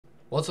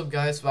What's up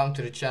guys, welcome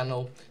to the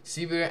channel,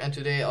 Seabeer, and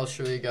today I'll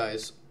show you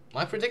guys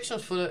my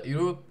predictions for the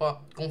Europa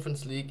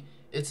Conference League.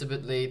 It's a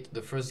bit late,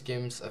 the first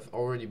games have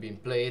already been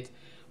played,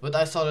 but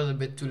I started a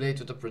bit too late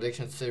with the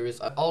prediction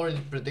series. I already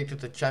predicted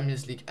the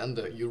Champions League and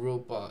the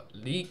Europa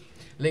League.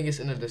 Link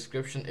is in the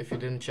description if you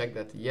didn't check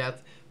that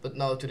yet. But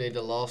now today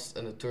the last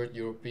and the third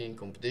European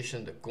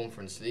competition, the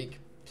Conference League.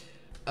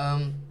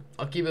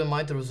 I'll keep in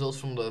mind the results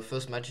from the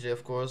first match day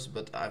of course,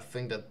 but I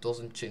think that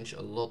doesn't change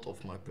a lot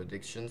of my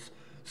predictions.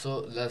 So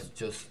let's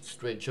just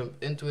straight jump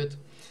into it.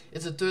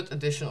 It's the third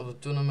edition of the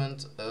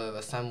tournament.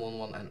 West Ham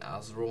 1-1 and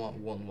AS Roma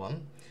 1-1.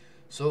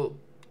 So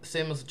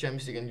same as the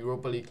Champions League and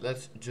Europa League,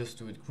 let's just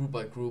do it group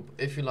by group.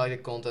 If you like the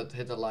content,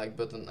 hit the like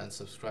button and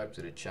subscribe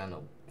to the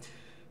channel.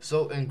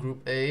 So in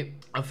Group A,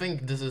 I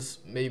think this is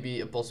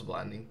maybe a possible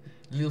ending.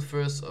 Lille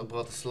first,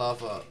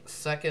 Bratislava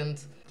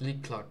second,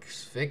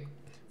 Klaksvik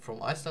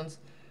from Iceland,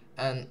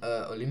 and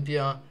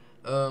Olympia.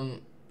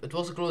 It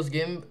was a close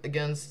game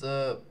against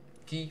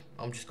Key.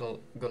 I'm just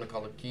gonna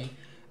call it Key.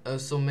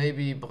 So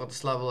maybe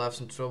Bratislava will have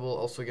some trouble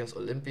also against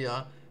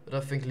Olympia, but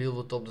I think Lille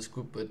will top this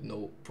group with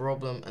no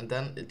problem, and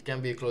then it can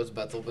be a close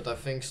battle, but I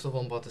think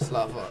Slovan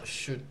Bratislava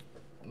should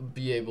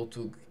be able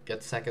to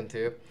get second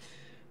here.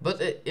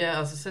 But yeah,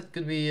 as I said,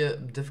 could be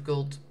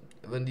difficult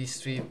when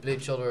these three play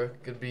each other.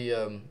 Could be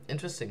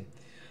interesting.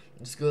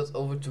 Let's go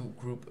over to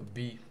Group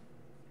B,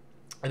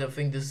 and I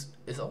think this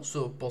is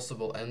also a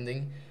possible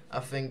ending. I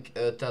think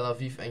Tel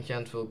Aviv and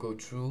Ghent will go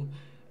through.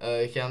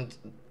 Ghent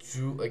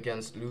drew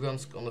against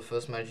Lugansk on the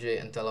first match day,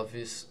 and Tel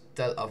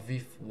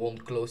Aviv won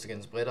close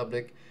against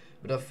Breidablik.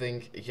 But I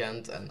think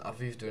Ghent and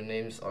Aviv, their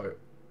names are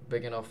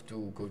big enough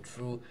to go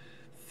through.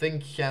 I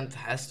think Ghent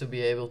has to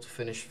be able to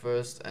finish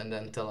first, and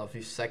then Tel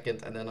Aviv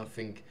second, and then I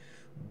think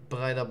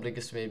Breidablik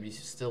is maybe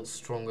still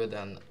stronger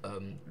than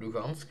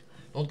Lugansk.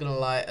 Not gonna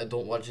lie, I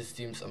don't watch these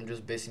teams. I'm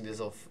just basing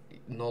this off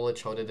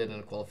knowledge, how they did in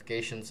the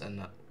qualifications,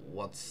 and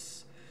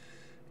what's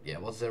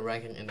their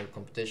ranking in the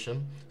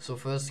competition. So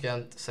first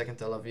Ghent, second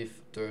Tel Aviv,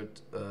 third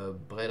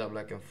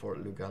Breidablik, and fourth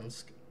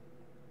Lugansk.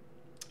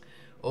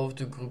 Over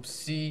to Group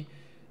C,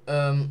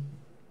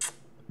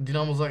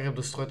 Dynamo Zagreb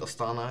destroyed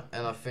Astana,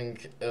 and I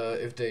think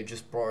if they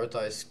just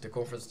prioritize the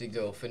Conference League,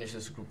 they will finish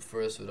this group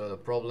first without a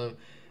problem.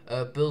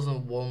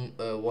 Pilsen won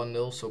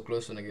 1-0, so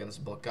close one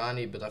against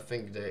Balkani, but I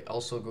think they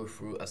also go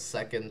through as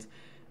second.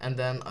 And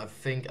then I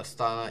think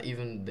Astana,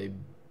 even they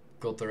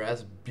got their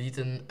ass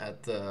beaten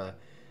at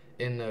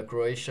in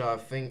Croatia,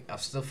 I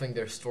still think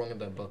they're stronger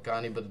than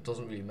Balkani, but it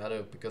doesn't really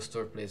matter because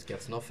third place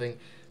gets nothing.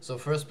 So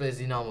first place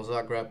Dynamo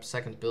Zagreb,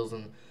 second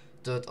Pilsen,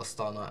 third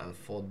Astana, and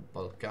fourth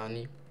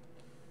Balkani.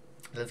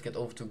 Let's get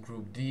over to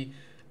Group D.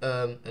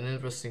 An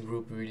interesting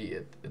group, really.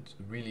 It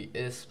really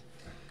is.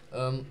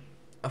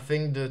 I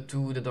think the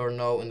two that are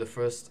now in the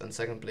first and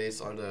second place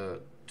are the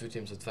two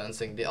teams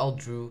advancing. They all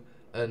drew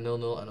a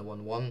 0-0 and a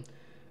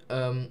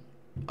 1-1.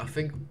 I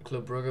think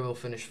Club Brugge will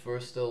finish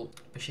first still.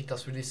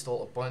 Besiktas really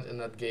stole a point in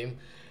that game.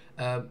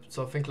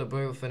 So I think Club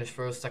Brugge will finish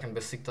first, second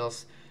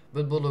Besiktas.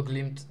 But Bodo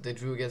Glimt, they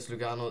drew against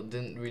Lugano.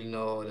 Didn't really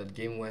know how that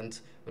game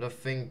went. But I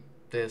think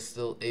they're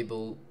still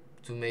able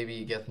to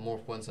maybe get more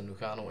points than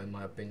Lugano in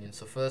my opinion.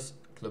 So first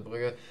Club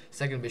Brugge,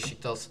 second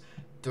Besiktas,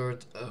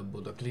 third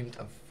Bodo Glimt,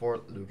 and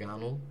fourth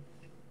Lugano.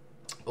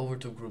 Over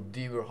to Group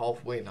D, we're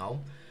halfway now.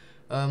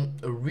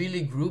 A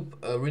really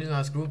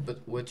nice group, but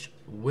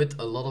with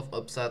a lot of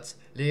upsets.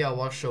 Legia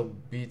Warsaw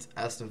beat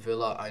Aston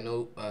Villa. I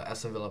know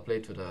Aston Villa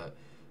played with a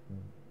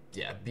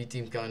B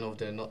team kind of.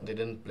 They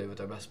didn't play with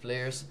their best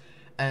players.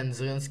 And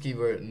Zrinski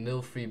were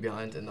 0-3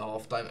 behind in the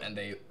halftime, and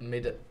they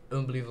made an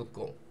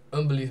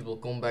unbelievable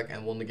comeback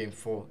and won the game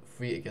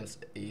 4-3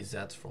 against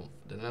AZ from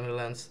the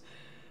Netherlands.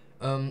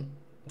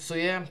 So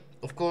yeah,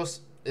 of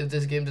course, if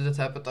this game didn't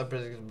happen, I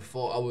predicted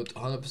before, I would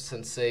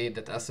 100% say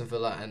that Aston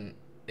Villa and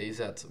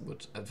AZ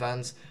would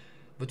advance.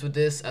 But with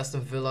this,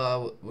 Aston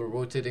Villa were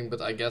rotating,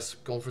 but I guess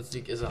Conference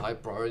League is a high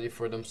priority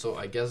for them, so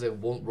I guess they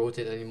won't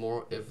rotate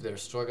anymore if they're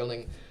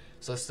struggling.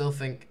 So I still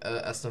think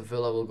Aston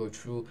Villa will go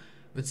through.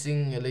 But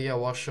seeing Legia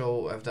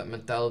Warsaw have that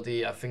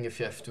mentality, I think if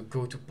you have to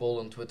go to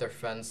Poland with their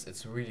fans,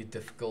 it's really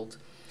difficult.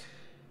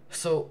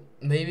 So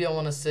maybe I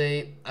want to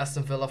say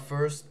Aston Villa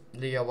first,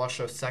 Legia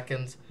Warsaw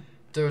second,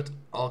 third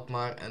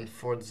Alkmaar, and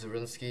fourth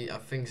Zrinski. I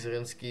think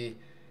Zrinski,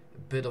 a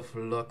bit of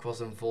luck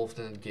was involved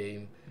in the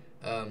game.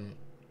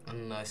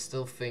 And I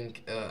still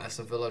think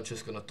Aston Villa are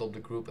just gonna top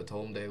the group at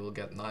home. They will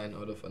get 9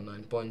 out of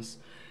 9 points.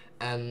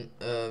 And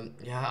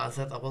yeah, AZ,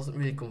 I wasn't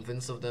really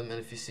convinced of them. And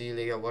if you see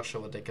Legia Warsaw,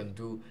 what they can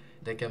do,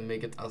 they can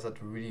make it AZ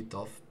really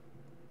tough.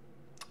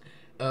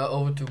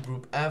 Over to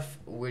Group F,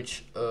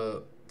 which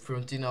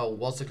Fiorentina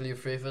was a clear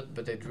favorite,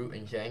 but they drew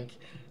in Genk.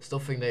 Still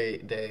think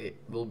they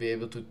will be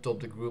able to top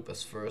the group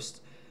as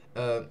first.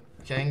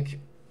 Genk,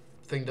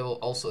 think they will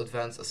also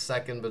advance as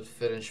second, but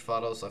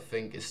Ferencváros I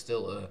think is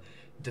still a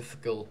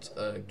difficult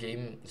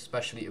game,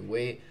 especially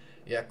away.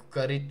 Yeah,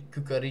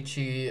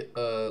 Kukarici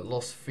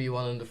lost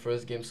 3-1 in the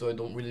first game, so I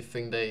don't really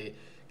think they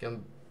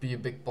can be a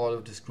big part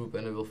of this group,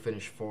 and they will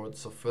finish fourth.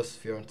 So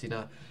first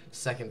Fiorentina,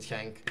 second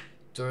Genk,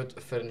 third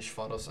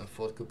Ferencváros, and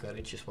fourth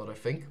Kukarici is what I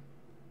think.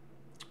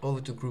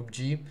 over to Group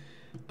G,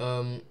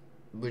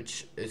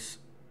 which is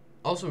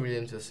also really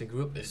interesting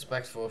group.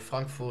 Expect for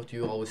Frankfurt,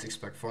 you always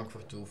expect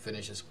Frankfurt to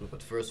finish this group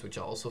at first, which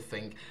I also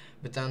think.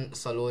 But then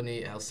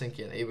Saloni,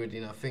 Helsinki, and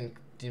Aberdeen, I think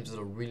teams that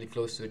are really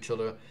close to each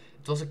other.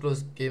 It was a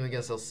close game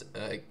against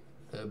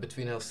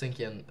between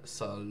Helsinki and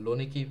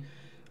Saloniki.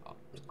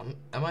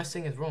 Am I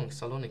saying it wrong?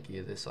 Saloniki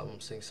it is. I'm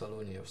saying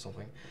Saloni or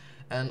something.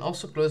 And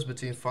also close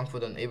between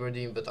Frankfurt and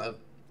Aberdeen, but I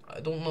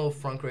don't know if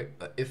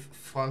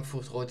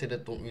Frankfurt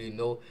rotated. Don't really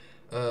know.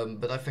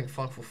 But I think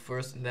Frankfurt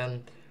first, and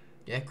then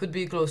yeah, it could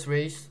be a close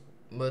race.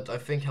 But I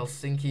think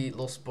Helsinki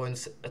lost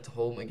points at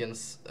home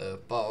against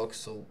PAOK,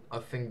 so I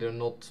think they're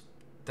not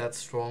that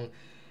strong.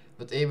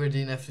 But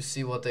Aberdeen have to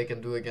see what they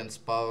can do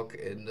against PAOK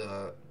in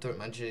the third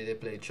match they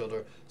play each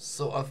other.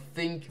 So I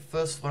think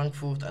first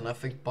Frankfurt, and I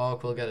think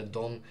PAOK will get it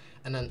done.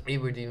 And then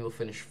Aberdeen will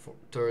finish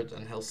third,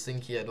 and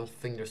Helsinki, I don't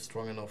think they're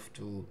strong enough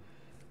to...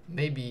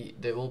 Maybe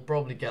they will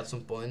probably get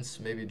some points,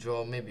 maybe a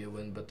draw, maybe a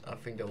win, but I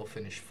think they will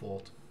finish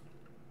fourth.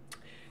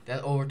 Then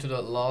over to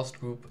the last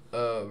group,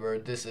 where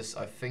this is,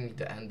 I think,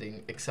 the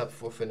ending, except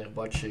for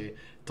Fenerbahce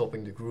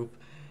topping the group.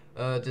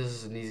 This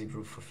is an easy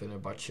group for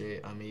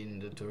Fenerbahce. I mean,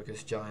 the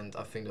Turkish giant,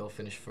 I think they'll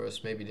finish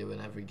first. Maybe they win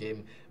every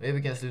game. Maybe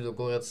against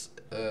Ludogorets,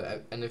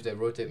 and if they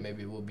rotate,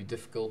 maybe it will be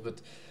difficult. But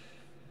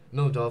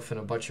no doubt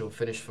Fenerbahce will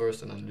finish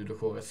first, and then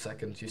Ludogorets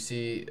second. You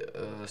see,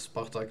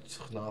 Spartak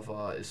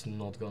Trnava is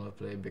not going to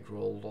play a big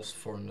role, lost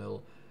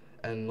 4-0.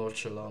 And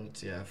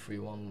Noordjylland, yeah,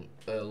 3-1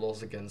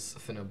 loss against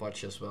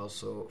Fenerbahce as well.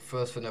 So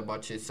first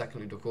Fenerbahce,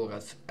 second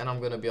Ludogorets. And I'm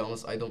gonna be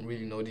honest, I don't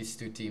really know these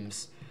two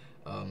teams,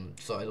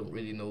 so I don't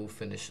really know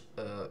who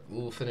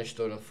will finish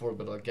third and fourth.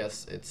 But I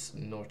guess it's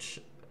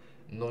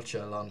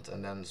Noordjylland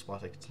and then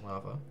Spartak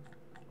Trnava.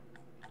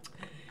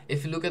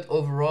 If you look at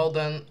overall,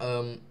 then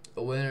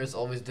a winner is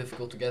always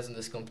difficult to guess in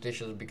this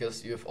competition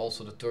because you have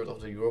also the third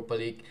of the Europa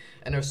League,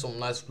 and there's some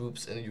nice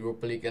groups in the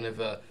Europa League. And if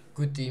a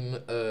good team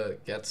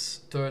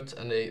gets third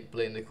and they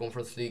play in the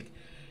Conference League,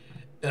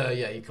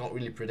 yeah, you can't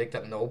really predict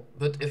that, no.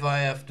 But if I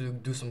have to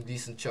do some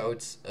decent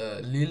shouts,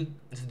 Lille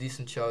is a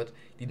decent shout.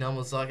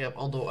 Dinamo Zagreb,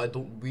 although I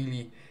don't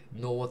really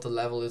know what the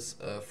level is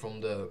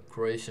from the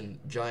Croatian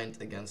giant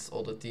against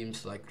other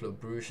teams like Club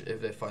Brugge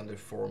if they find their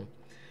form.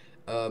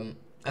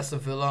 Aston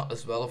Villa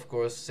as well, of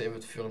course, same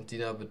with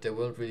Fiorentina, but they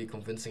weren't really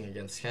convincing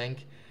against Genk.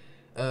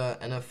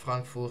 And then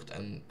Frankfurt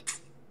and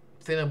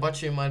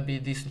Fenerbahce might be a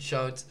decent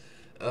shout.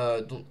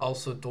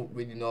 Don't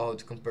really know how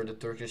to compare the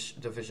Turkish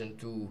division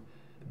to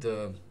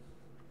the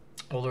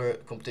other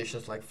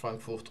competitions like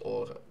Frankfurt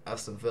or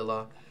Aston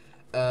Villa.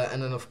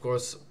 And then of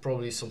course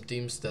probably some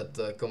teams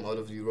that come out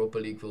of the Europa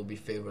League will be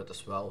favourite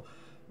as well.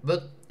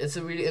 But it's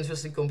a really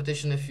interesting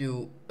competition. If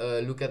you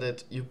look at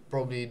it, you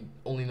probably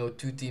only know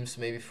two teams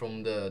maybe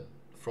from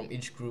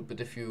each group, but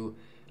if you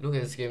look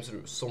at these games, there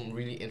are some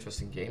really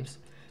interesting games.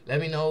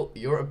 Let me know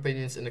your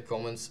opinions in the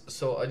comments.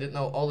 So I did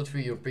now all the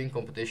 3 European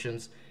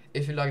competitions.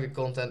 If you like the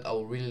content, I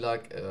would really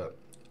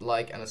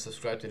like and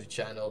subscribe to the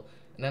channel.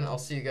 And then I'll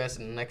see you guys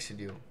in the next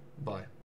video. Bye.